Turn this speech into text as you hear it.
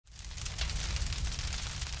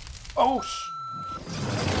Oh,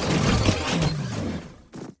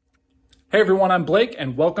 Hey everyone, I'm Blake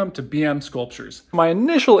and welcome to BM Sculptures. My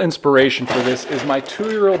initial inspiration for this is my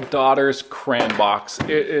 2-year-old daughter's crayon box. It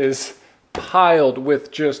is piled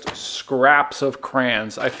with just scraps of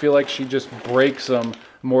crayons. I feel like she just breaks them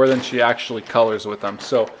more than she actually colors with them.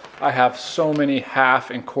 So I have so many half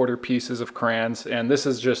and quarter pieces of crayons, and this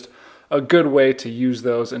is just a good way to use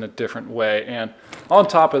those in a different way. And on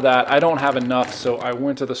top of that, I don't have enough, so I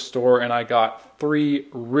went to the store and I got 3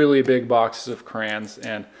 really big boxes of crayons,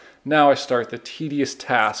 and now I start the tedious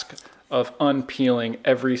task of unpeeling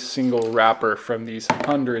every single wrapper from these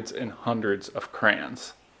hundreds and hundreds of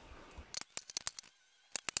crayons.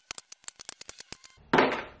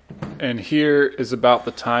 And here is about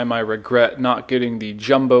the time I regret not getting the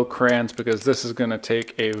jumbo crayons, because this is going to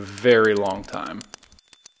take a very long time.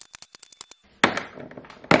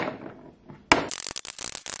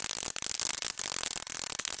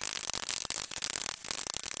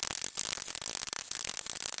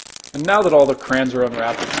 And now that all the crayons are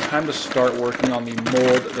unwrapped, it's time to start working on the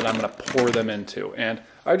mold that I'm going to pour them into. And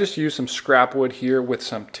I just used some scrap wood here with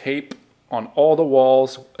some tape on all the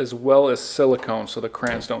walls, as well as silicone so the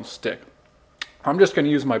crayons don't stick. I'm just going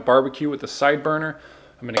to use my barbecue with the side burner.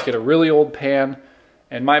 I'm going to get a really old pan,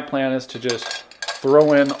 and my plan is to just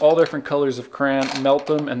throw in all different colors of crayon, melt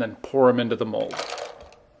them, and then pour them into the mold.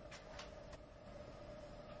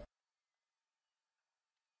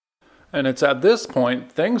 And it's at this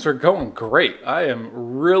point, things are going great. I am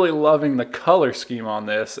really loving the color scheme on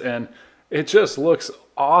this, and it just looks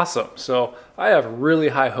awesome. So I have really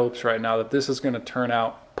high hopes right now that this is going to turn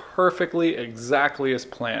out perfectly, exactly as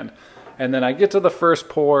planned. And then I get to the first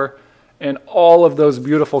pour, and all of those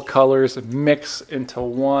beautiful colors mix into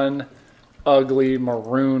one ugly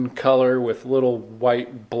maroon color with little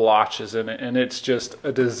white blotches in it, and it's just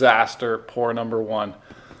a disaster, pour number 1.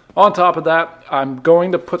 On top of that, I'm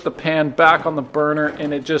going to put the pan back on the burner,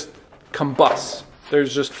 and it just combusts.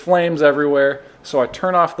 There's just flames everywhere, so I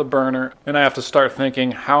turn off the burner, and I have to start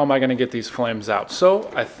thinking, how am I going to get these flames out?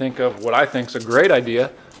 So I think of what I think is a great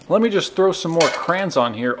idea. Let me just throw some more crayons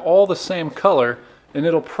on here, all the same color, and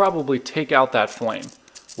it'll probably take out that flame.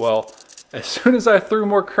 Well, as soon as I threw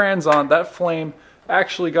more crayons on, that flame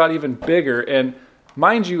actually got even bigger, and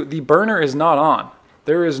mind you, the burner is not on.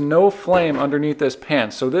 There is no flame underneath this pan,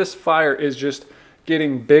 so this fire is just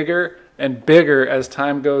getting bigger and bigger as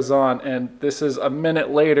time goes on, and this is a minute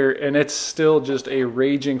later and it's still just a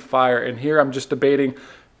raging fire. And here I'm just debating,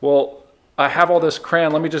 well, I have all this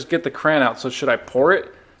crayon, let me just get the crayon out, so should I pour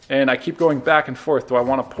it? And I keep going back and forth. Do I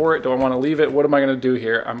want to pour it? Do I want to leave it? What am I going to do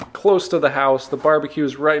here? I'm close to the house, the barbecue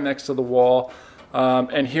is right next to the wall,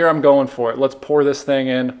 and here I'm going for it. Let's pour this thing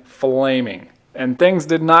in flaming. And things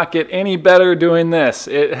did not get any better doing this.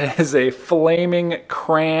 It is a flaming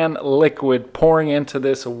crayon liquid pouring into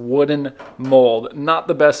this wooden mold. Not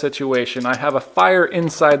the best situation. I have a fire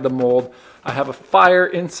inside the mold. I have a fire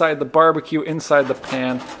inside the barbecue, inside the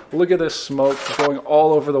pan. Look at this smoke going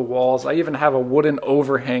all over the walls. I even have a wooden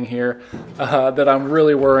overhang here that I'm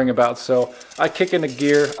really worrying about. So I kick into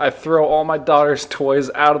gear. I throw all my daughter's toys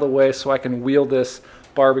out of the way so I can wheel this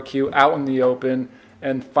barbecue out in the open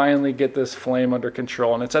and finally get this flame under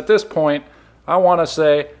control. And it's at this point, I want to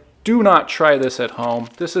say, do not try this at home.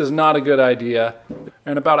 This is not a good idea.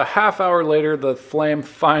 And about a half hour later, the flame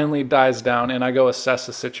finally dies down and I go assess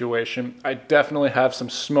the situation. I definitely have some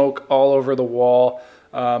smoke all over the wall.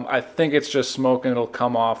 I think it's just smoke and it'll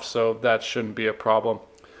come off, so that shouldn't be a problem.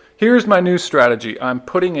 Here's my new strategy. I'm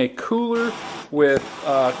putting a cooler with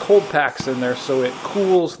cold packs in there so it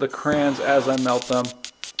cools the crayons as I melt them.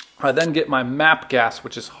 I then get my MAP gas,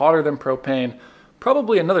 which is hotter than propane.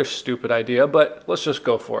 Probably another stupid idea, but let's just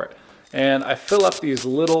go for it. And I fill up these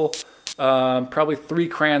little, probably 3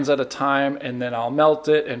 crayons at a time, and then I'll melt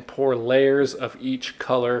it and pour layers of each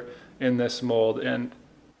color in this mold. And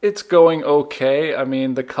it's going okay. I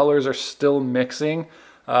mean, the colors are still mixing.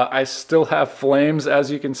 I still have flames,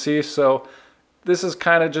 as you can see, so this is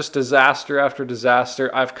kind of just disaster after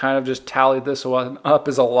disaster. I've kind of just tallied this one up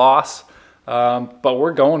as a loss. But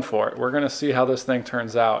we're going for it. We're going to see how this thing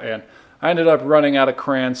turns out. And I ended up running out of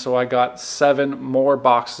crayons, so I got 7 more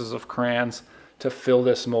boxes of crayons to fill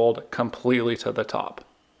this mold completely to the top.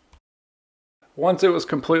 Once it was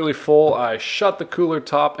completely full, I shut the cooler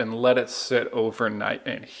top and let it sit overnight.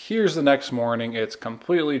 And here's the next morning. It's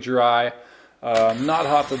completely dry, not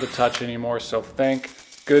hot to the touch anymore, so thank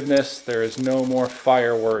goodness there is no more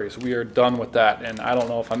fire worries. We are done with that, and I don't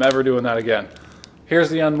know if I'm ever doing that again. here's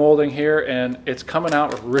the unmolding here, and it's coming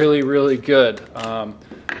out really, really good.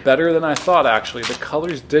 Better than I thought, actually. The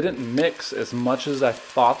colors didn't mix as much as I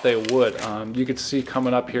thought they would. You could see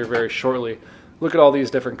coming up here very shortly. Look at all these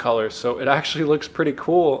different colors. So it actually looks pretty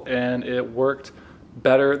cool, and it worked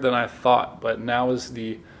better than I thought. But now is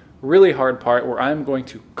the really hard part where I'm going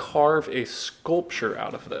to carve a sculpture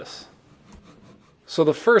out of this. So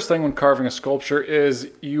the first thing when carving a sculpture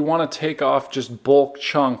is you want to take off just bulk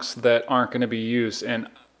chunks that aren't going to be used. And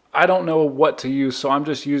I don't know what to use, so I'm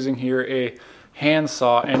just using here a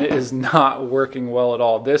handsaw, and it is not working well at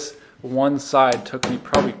all. This one side took me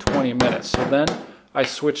probably 20 minutes. So then I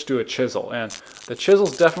switched to a chisel, and the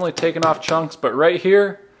chisel's definitely taken off chunks, but right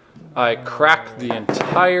here I cracked the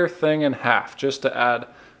entire thing in half just to add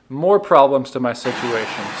more problems to my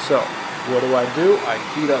situation. So what do? I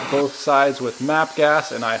heat up both sides with MAP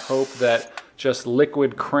gas, and I hope that just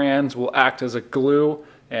liquid crayons will act as a glue,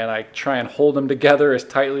 and I try and hold them together as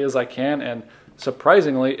tightly as I can, and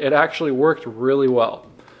surprisingly it actually worked really well.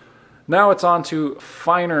 Now it's on to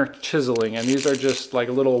finer chiseling, and these are just like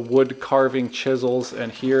little wood carving chisels,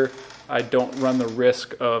 and here I don't run the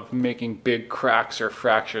risk of making big cracks or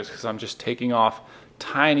fractures because I'm just taking off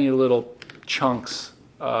tiny little chunks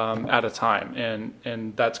at a time,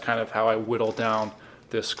 and that's kind of how I whittle down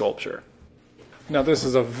this sculpture. Now this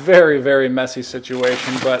is a very, very messy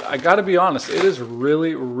situation, but I gotta be honest, it is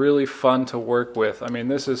really, really fun to work with. I mean,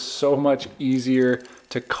 this is so much easier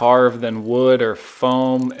to carve than wood or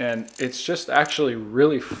foam, and it's just actually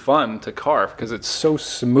really fun to carve because it's so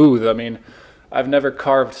smooth. I mean, I've never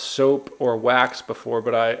carved soap or wax before,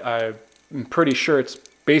 but I'm pretty sure it's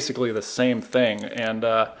basically the same thing. And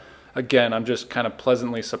again, I'm just kind of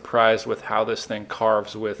pleasantly surprised with how this thing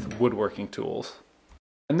carves with woodworking tools.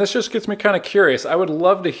 And this just gets me kind of curious. I would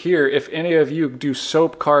love to hear if any of you do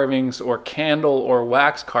soap carvings or candle or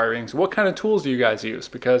wax carvings. What kind of tools do you guys use?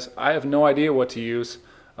 Because I have no idea what to use,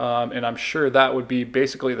 and I'm sure that would be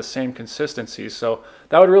basically the same consistency. So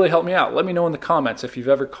that would really help me out. Let me know in the comments if you've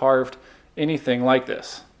ever carved anything like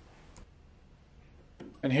this.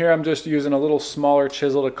 And here I'm just using a little smaller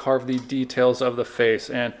chisel to carve the details of the face.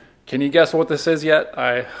 And can you guess what this is yet?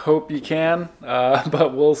 I hope you can,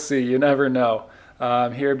 but we'll see. You never know.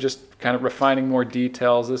 Here I'm just kind of refining more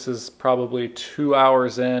details. This is probably 2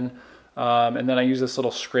 hours in, and then I use this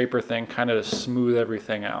little scraper thing kind of to smooth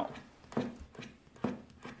everything out.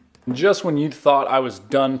 Just when you thought I was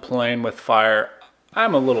done playing with fire,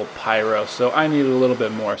 I'm a little pyro, so I needed a little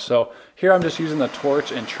bit more. So here I'm just using the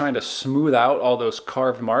torch and trying to smooth out all those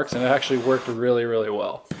carved marks, and it actually worked really, really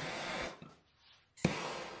well.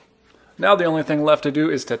 Now the only thing left to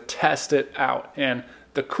do is to test it out. And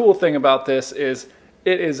the cool thing about this is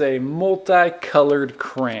it is a multicolored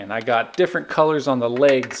crayon. I got different colors on the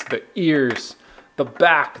legs, the ears, the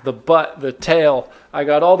back, the butt, the tail. I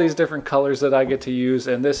got all these different colors that I get to use,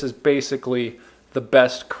 and this is basically the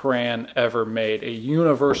best crayon ever made, a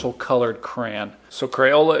universal colored crayon. So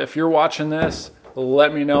Crayola, if you're watching this,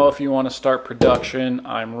 let me know if you want to start production.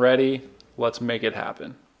 I'm ready. Let's make it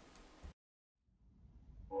happen.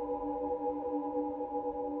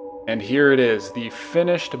 And here it is, the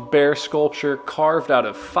finished bear sculpture carved out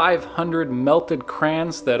of 500 melted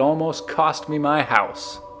crayons that almost cost me my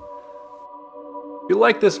house. If you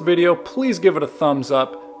like this video, please give it a thumbs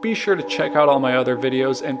up. Be sure to check out all my other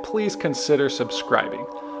videos, and please consider subscribing.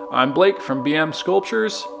 I'm Blake from BM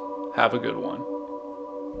Sculptures. Have a good one.